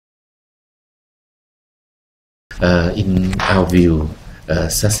In our view,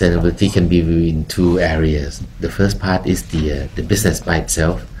 sustainability can be viewed in two areas. The first part is the business by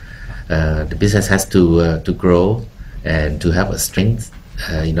itself. The business has to grow and to have a strength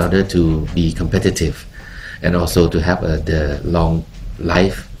in order to be competitive, and also to have the long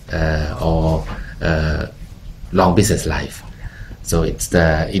life or long business life. So it's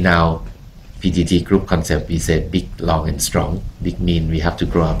in our PTT group concept, we say big, long, and strong. Big mean we have to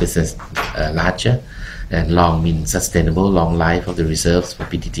grow our business larger, and long means sustainable, long life of the reserves for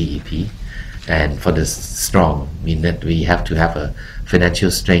PTTEP. And for the strong mean that we have to have a financial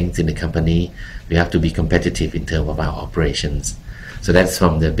strength in the company. We have to be competitive in terms of our operations. So that's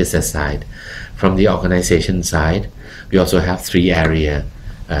from the business side. From the organization side, we also have three areas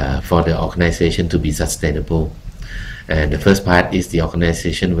for the organization to be sustainable. And the first part is the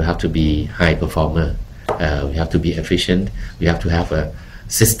organization will have to be high performer. We have to be efficient. We have to have a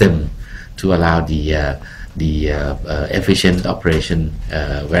system to allow the efficient operation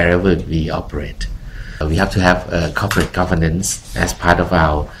wherever we operate. We have to have corporate governance as part of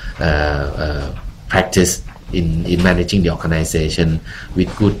our practice in managing the organization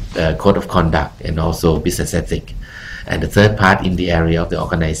with good code of conduct and also business ethic. And the third part in the area of the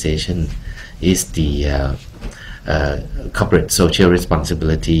organization is the corporate social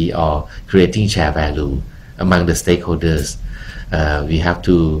responsibility, or creating share value among the stakeholders. We have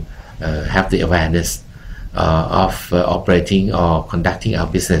to have the awareness of operating or conducting our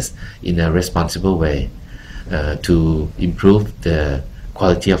business in a responsible way to improve the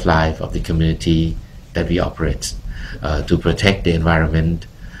quality of life of the community that we operate, to protect the environment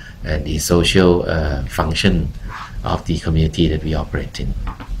and the social function of the community that we operate in.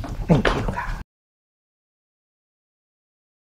 Thank you.